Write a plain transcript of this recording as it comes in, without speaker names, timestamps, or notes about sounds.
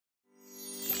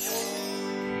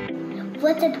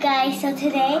What's up, guys? So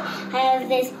today I have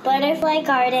this butterfly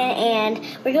garden and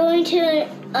we're going to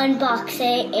unbox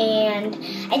it, and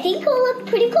I think it will look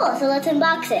pretty cool, so let's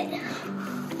unbox it.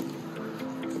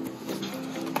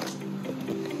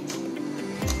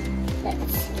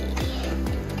 Let's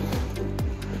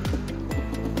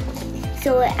see.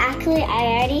 So actually I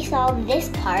already saw this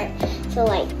part, so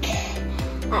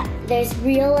there's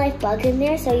real life bugs in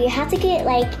there, so you have to give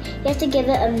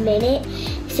it a minute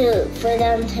for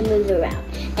them to move around.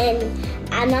 And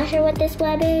I'm not sure what this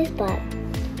web is, but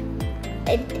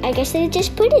I guess they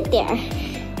just put it there.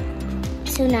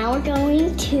 So now we are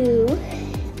going to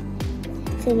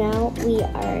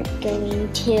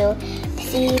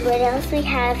see what else we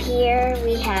have here.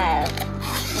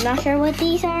 I'm not sure what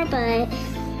these are, but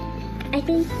I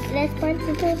think that's part of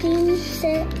the being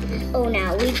set. Oh,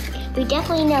 now we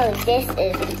definitely know this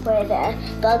is where the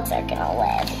bugs are gonna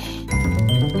live.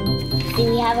 See,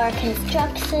 we have our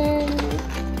construction.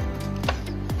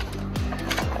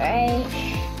 Alright.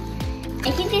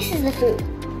 I think this is the food.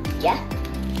 Yeah?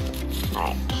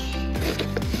 Alright.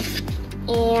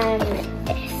 And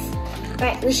this.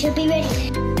 Alright, we should be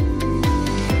ready.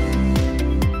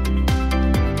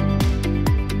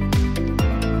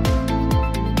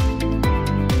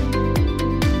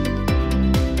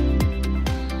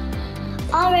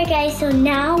 Alright guys, so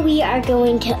now we are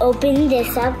going to open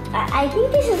this up. I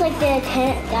think this is like the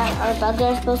tent that our bugs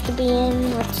are supposed to be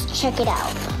in. Let's check it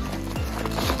out.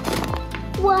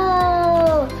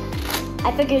 Whoa!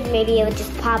 I figured maybe it would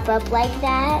just pop up like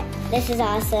that. This is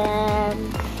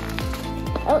awesome.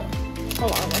 Oh,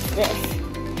 hold on, what's this?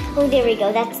 Oh, there we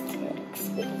go, that's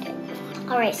excluded.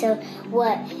 Alright, so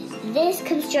what this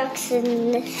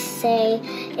construction say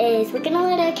is we're gonna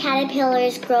let our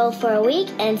caterpillars grow for a week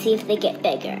and see if they get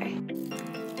bigger.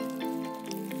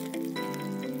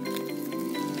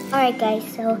 Alright guys,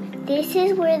 so this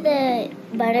is where the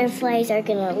butterflies are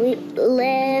gonna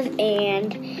live,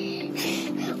 and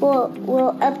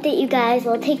we'll update you guys.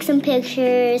 We'll take some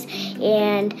pictures,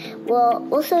 and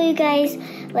we'll show you guys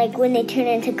like when they turn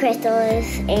into crystals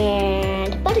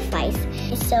and butterflies.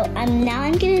 So I'm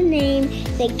gonna name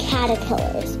the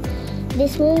caterpillars.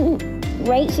 This one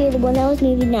right here, the one that was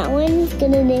moving, that one's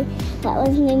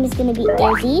name is gonna be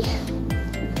Izzy.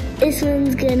 This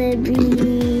one's gonna be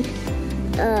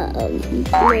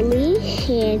Lily,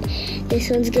 and this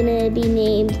one's gonna be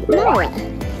named Nala.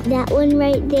 That one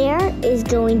right there is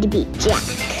going to be Jack.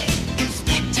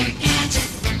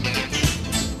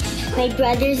 My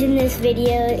brother's in this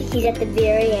video. He's at the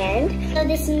very end. So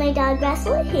this is my dog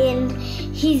Russell, and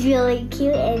he's really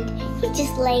cute, and he's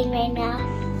just laying right now.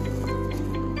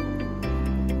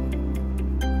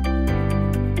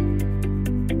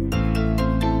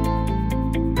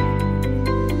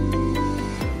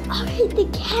 Alright, the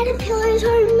caterpillars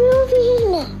are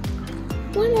moving.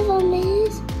 One of them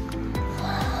is.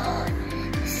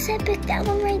 This is epic. That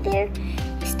one right there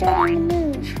is starting to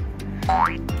move.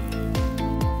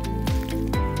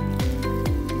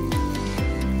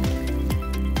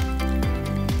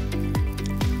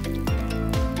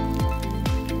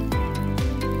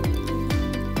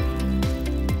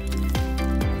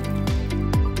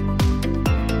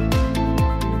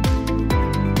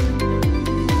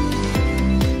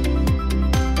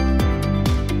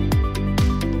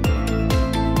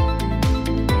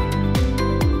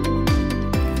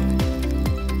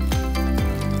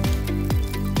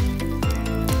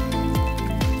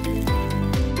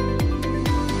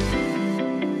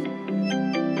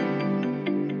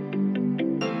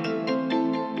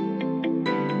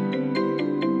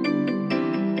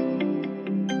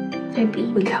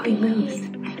 Look how he moves.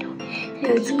 I know.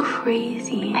 That's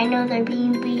crazy. I know they're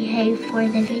being behaved for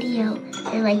the video.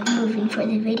 They're like moving for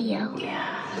the video. Yeah.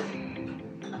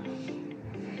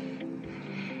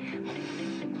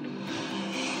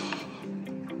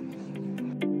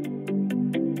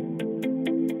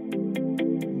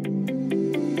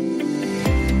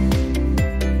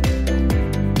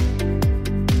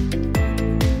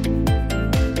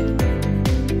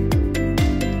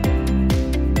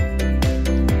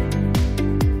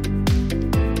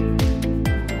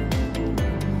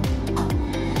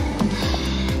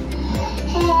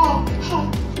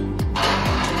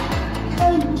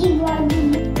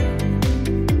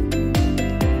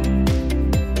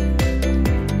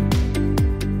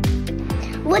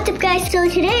 What's up, guys? So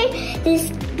today, these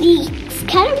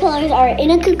caterpillars are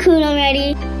in a cocoon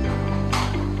already.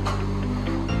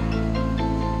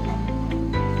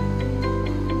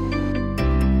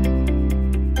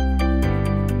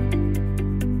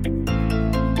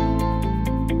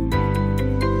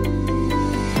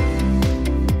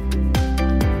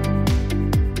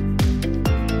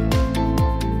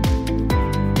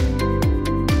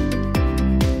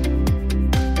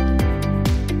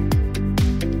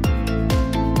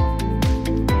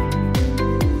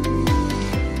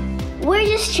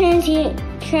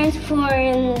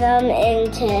 transform them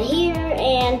into here,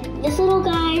 and this little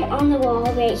guy on the wall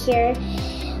right here.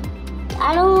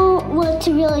 I don't know what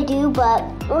to really do, but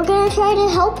we're gonna try to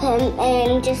help him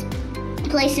and just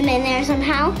place him in there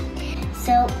somehow.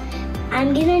 So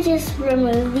I'm gonna just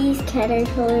remove these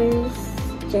caterpillars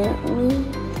gently.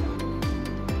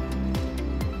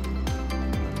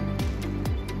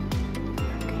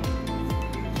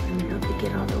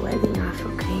 Get all the webbing off,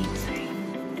 okay? Sorry.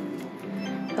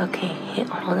 Okay,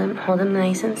 hold them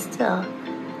nice and still.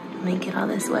 Let me get all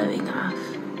this webbing off.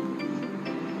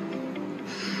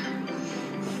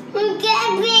 Look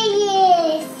at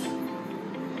this!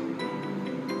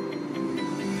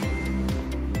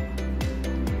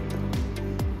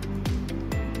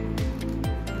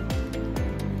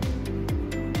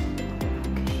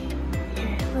 Okay,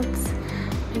 here, let's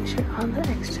make sure all the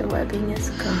extra webbing is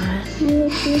gone.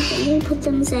 Let me put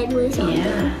them sideways on Yeah,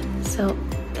 there. so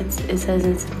it says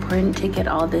it's important to get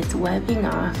all this webbing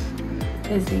off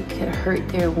because it could hurt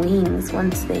their wings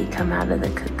once they come out of the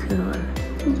cocoon.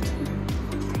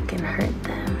 Okay. It can hurt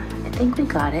them. I think we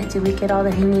got it. Did we get all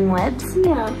the hanging webs?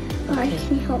 Yeah. Okay.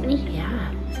 Can you help me?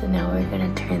 Yeah, so now we're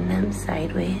gonna turn them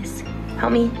sideways.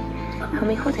 Help me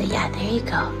hold it. Yeah, there you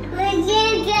go. And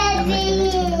we're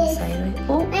gonna turn them sideways.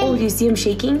 Oh, do you see him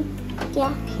shaking?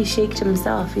 Yeah. He shaked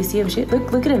himself. You see him shake?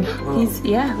 Look at him.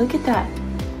 Yeah, look at that.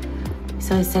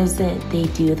 So it says that they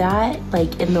do that,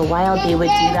 like in the wild, they would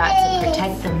do that to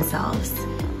protect themselves.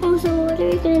 Oh, so what are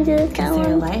we gonna do with that Because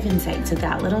they're one? alive inside. So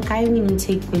that little guy, we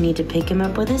need to pick him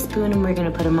up with a spoon and we're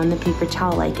gonna put him on the paper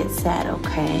towel like it said,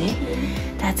 okay?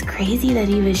 That's crazy that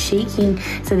he was shaking.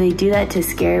 So they do that to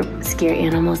scare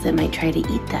animals that might try to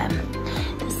eat them.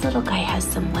 This little guy has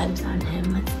some webs on him.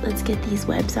 Let's get these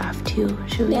webs off too,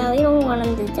 should we? Yeah, we don't want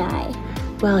him to die.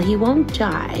 Well, he won't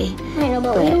die. I know,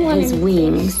 but we don't want his him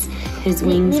wings, his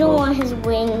wings We don't will... want his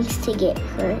wings to get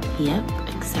hurt. Yep,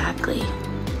 exactly.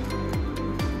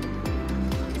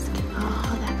 Let's get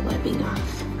all that webbing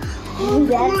off. Ooh,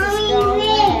 that's a strong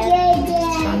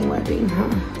web. Strong webbing, huh?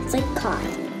 It's like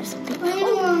cotton or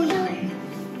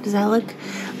something. Does that look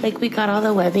like we got all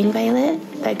the webbing, Violet,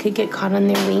 that could get caught on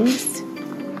their wings?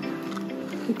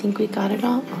 You think we got it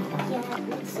all? Yeah,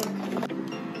 let's see.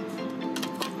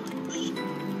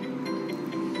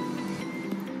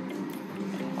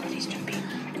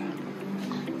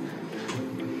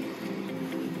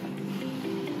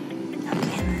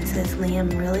 Okay, and it says lay him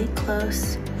really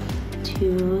close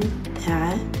to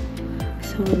that.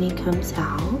 So when he comes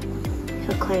out,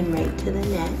 he'll climb right to the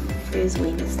net for his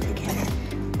wings to get it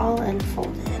all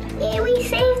unfolded. Yeah, we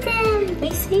saved him. We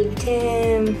saved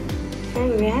him. All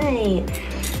right.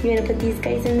 You want to put these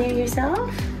guys in there yourself?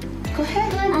 Go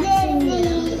ahead.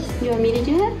 You want me to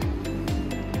do that?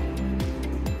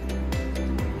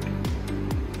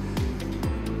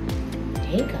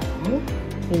 There you go.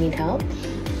 You need help?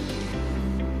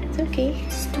 It's okay. I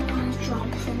want to drop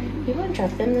them. You want to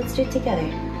drop them? Let's do it together.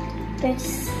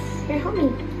 This. Here, help me.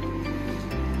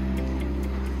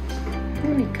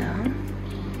 There we go.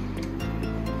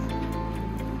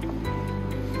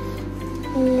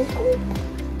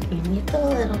 Here you go,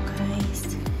 little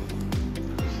guys.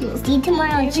 We'll see you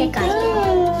tomorrow and check on you.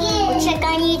 We'll check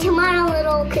on you tomorrow,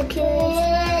 little cocoons.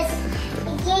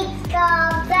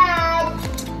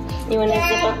 You want to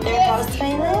zip up their house,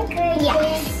 Violet?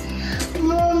 Yes.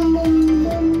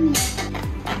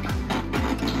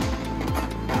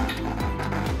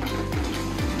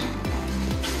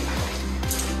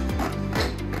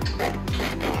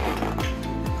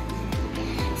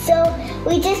 So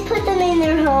we just put them in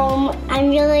their home. I'm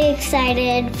really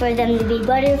excited for them to be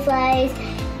butterflies,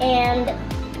 and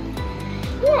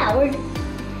yeah,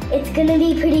 it's gonna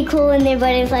be pretty cool when they're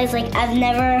butterflies. Like, I've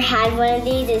never had one of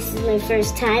these. This is my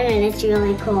first time, and it's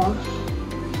really cool.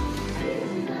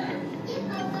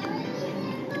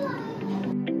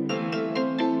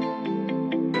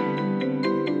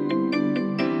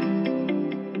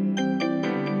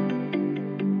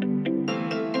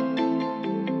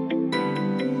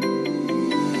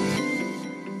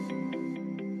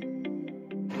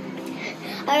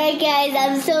 Alright guys,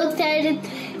 I'm so excited.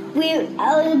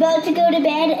 I was about to go to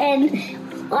bed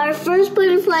and our first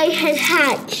butterfly has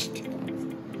hatched.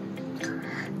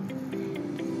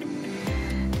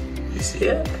 You see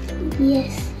it?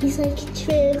 Yes, he's like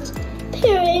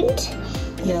transparent.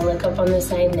 You gotta look up on the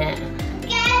side net.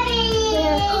 Yeah.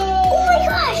 Oh my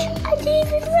gosh, I didn't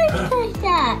even recognize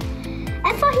that.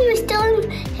 I thought he was still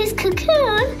in his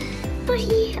cocoon, but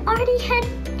he already had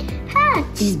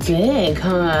hatched. He's big,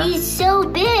 huh? He's so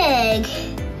big.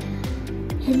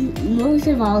 And most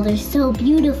of all, they're so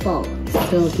beautiful.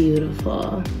 So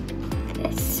beautiful.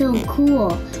 Yes. so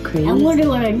cool. It's crazy. I wonder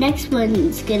what our next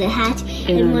one's gonna hatch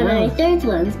and what our third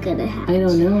one's gonna hatch. I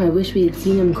don't know. I wish we had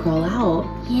seen him crawl out.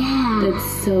 Yeah. That's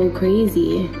so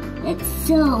crazy. It's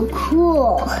so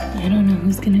cool. I don't know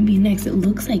who's gonna be next. It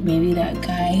looks like maybe that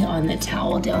guy on the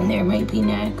towel down there might be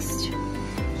next.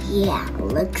 Yeah,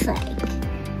 looks like.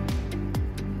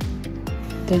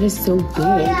 That is so big.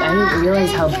 I didn't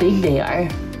realize how big they are.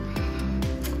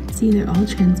 See, they're all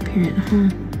transparent, huh?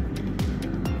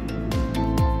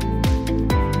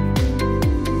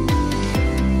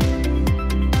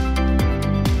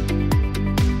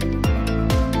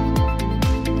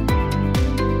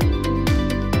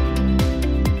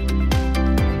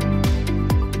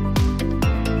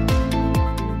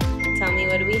 Tell me,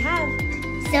 what do we have?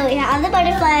 So we have the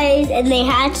butterflies and they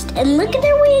hatched and look at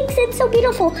their wings, it's so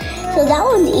beautiful. So that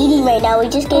one's eating right now, we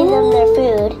just gave them their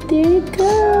food. There it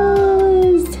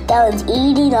goes. That one's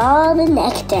eating all the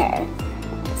nectar.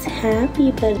 It's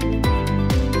happy, but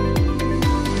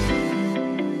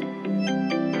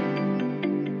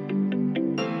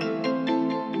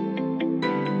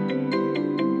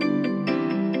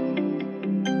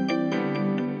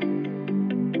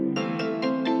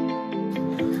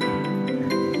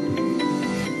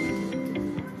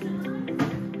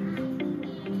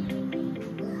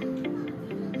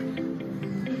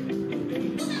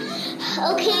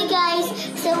Okay guys,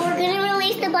 so we're gonna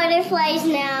release the butterflies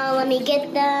now. Let me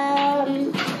get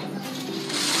them.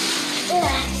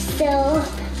 So,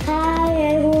 I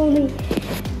am only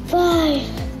 5.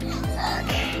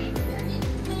 Okay.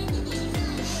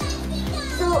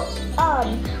 So,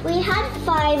 we had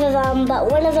 5 of them, but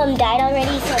one of them died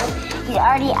already, so he's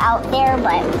already out there,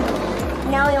 but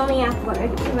now we only have 1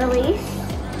 to release.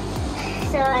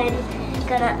 So I'm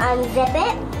gonna unzip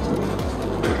it.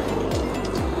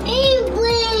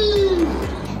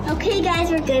 Okay guys,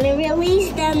 we're gonna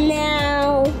release them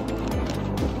now.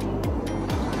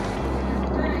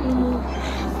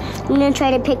 I'm gonna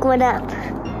try to pick one up.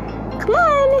 Come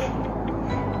on,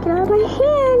 get out of my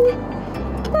hand.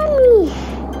 Come on me.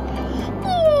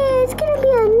 Yeah, it's gonna be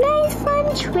a nice fun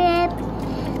trip.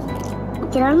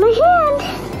 Get out of my hand.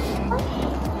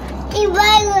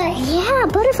 Yeah,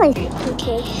 butterflies.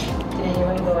 Okay. did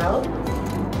anyone go out?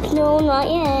 No, not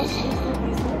yet.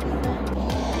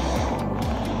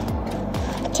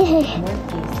 Okay.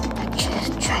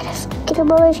 Try to get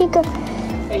him over if you go.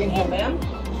 Are you gonna help him?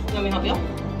 You want me to help you?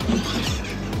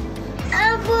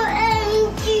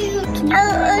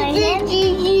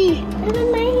 Put him in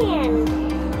my hand.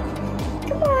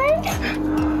 Come on.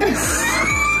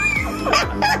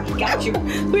 Got you.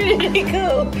 Where did it go?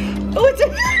 Oh, it's a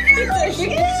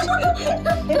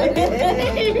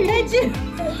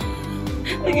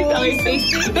Look at Valerie's face.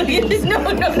 Look at this. No.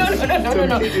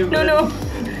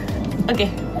 Okay.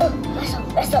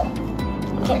 Wrestle.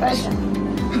 Okay, wrestle.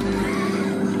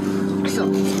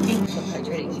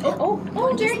 Oh,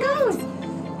 there it goes.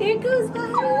 There it goes.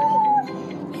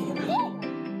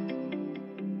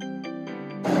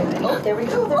 Oh, there we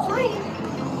go. They're flying.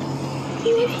 He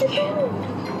wants to go.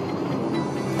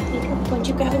 Why don't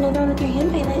you grab another one with your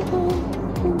hand, Violet?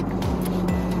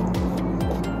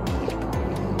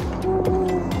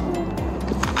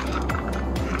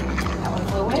 That one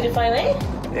flew away. Did it fly away?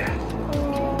 Yeah.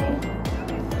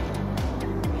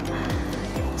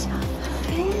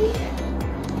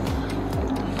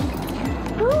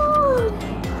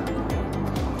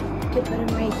 You could put him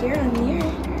right here on the ear.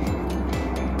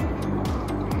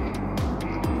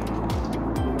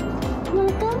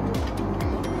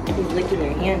 He's licking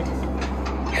your hand.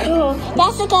 Oh,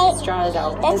 that's the guy. Straw is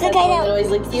out. That's Is the that guy the one that always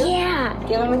licks you? Yeah.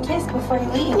 Give him a kiss before you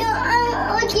leave. No,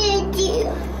 I ordered you.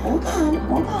 Hold on.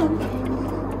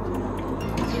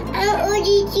 I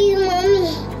ordered you, Mommy.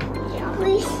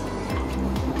 Please.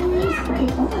 Okay,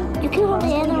 hold on. You can hold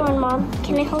the other one, Mom.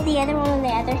 Can I hold the other one with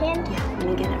the other hand? Yeah, let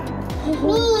me get it.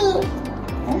 Me.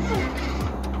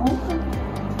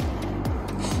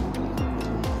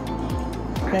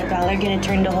 Let Valor get a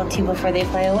turn to hold you before they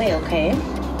fly away, okay?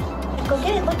 Go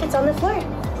get it. Look, it's on the floor.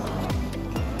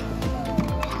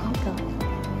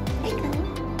 There you go.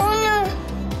 Oh no.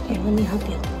 Here, let me help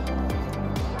you.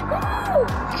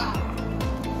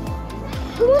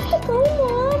 Who wants to go,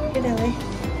 Mom? Here, Valor.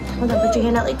 Hold on, put your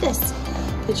hand out like this.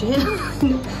 Put your hand out.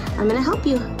 I'm gonna help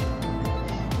you.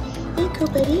 There you go,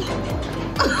 buddy.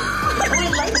 I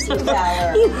like you,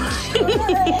 Valor.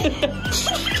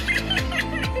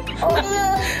 Oh no.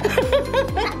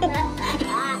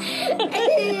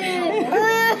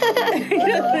 He's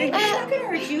not gonna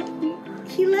hurt you.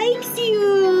 He likes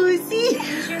you. See?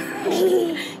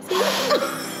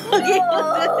 Okay,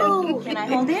 hold on. Can I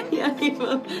hold him? Yeah, he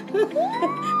will.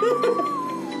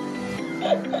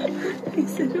 He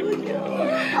said, oh no.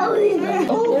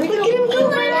 Oh, look at him go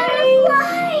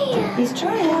fly. He's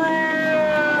trying.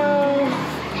 Wow.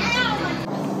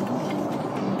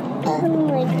 I'm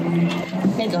like,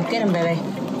 There you go. Get him, baby.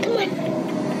 come on.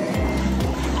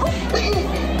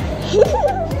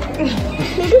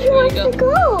 Maybe he wants to go.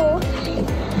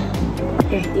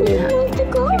 Here, give me He a hug. wants to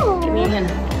go. Give me a hand.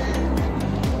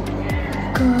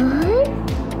 Good.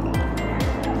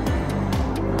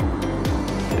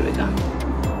 Here we go.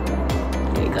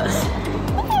 There he goes.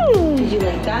 Did you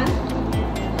like that?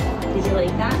 Did you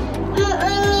like that?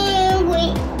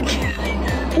 Wait.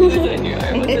 It was on your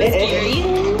arm. Was that scary?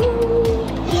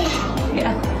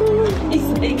 Yeah. He's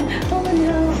like, oh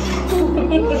no.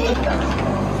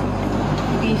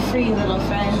 Be free, little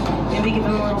friend. Maybe give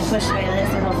him a little push by this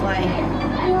and he'll fly.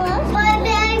 My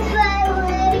bag fly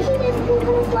away. He just goes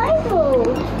on a fly boat.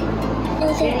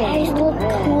 Those eyes look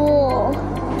cool.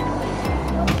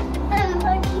 I'm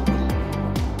lucky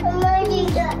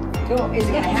that. Oh, is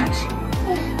it gonna hatch?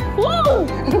 Whoa!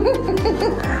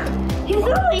 He's on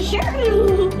my shirt.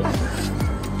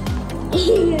 He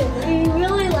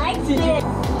really likes it.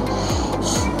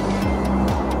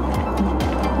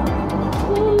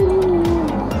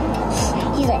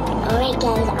 He's like, alright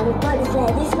guys, I'm a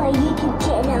butterfly. This is my YouTube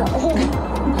channel.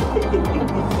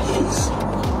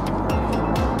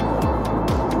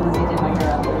 Lindsay did my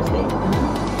hair on Thursday.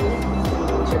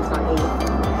 Make sure it's not me.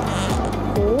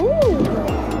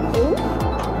 Ooh. Ooh.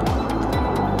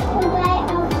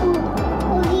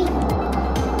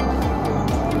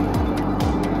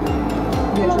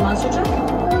 Here's your monster truck.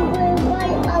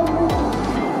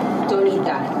 Don't eat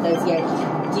that. That's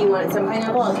yucky. Do you want some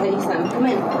pineapple? I'll cut you some. Come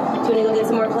in. Do you want to go get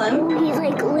some more clem? He's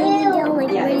like laying down,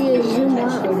 like Yeah, ready to it's zoom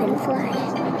touch. out and fly.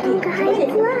 You guys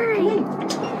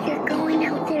fly. You're going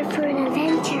out there for an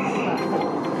adventure.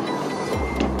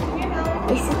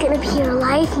 This is gonna be your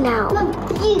life now.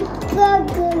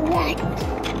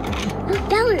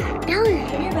 Valor, Valor.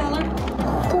 Come here, Valor.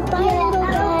 Goodbye, little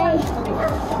guy.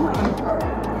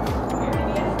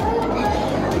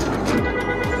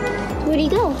 Where'd he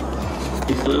go?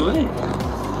 He flew away.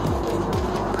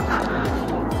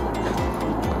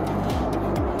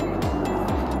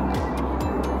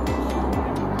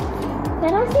 I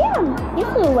don't see him. He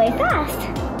flew away fast.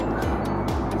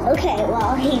 Okay,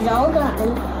 well, he's all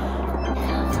gone.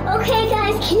 Okay,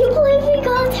 guys, can you believe we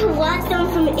got to watch them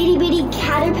from itty bitty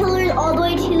caterpillars all the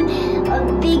way to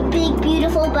a big, big,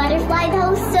 beautiful butterfly? That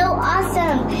was so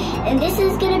awesome. And this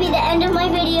is going to be the end of my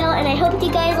video, and I hope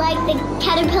you guys like the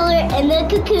caterpillar and the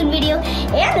cocoon video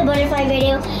and the butterfly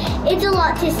video. It's a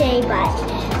lot to say, but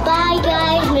bye,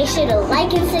 guys. Make sure to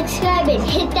like and subscribe and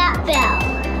hit that bell.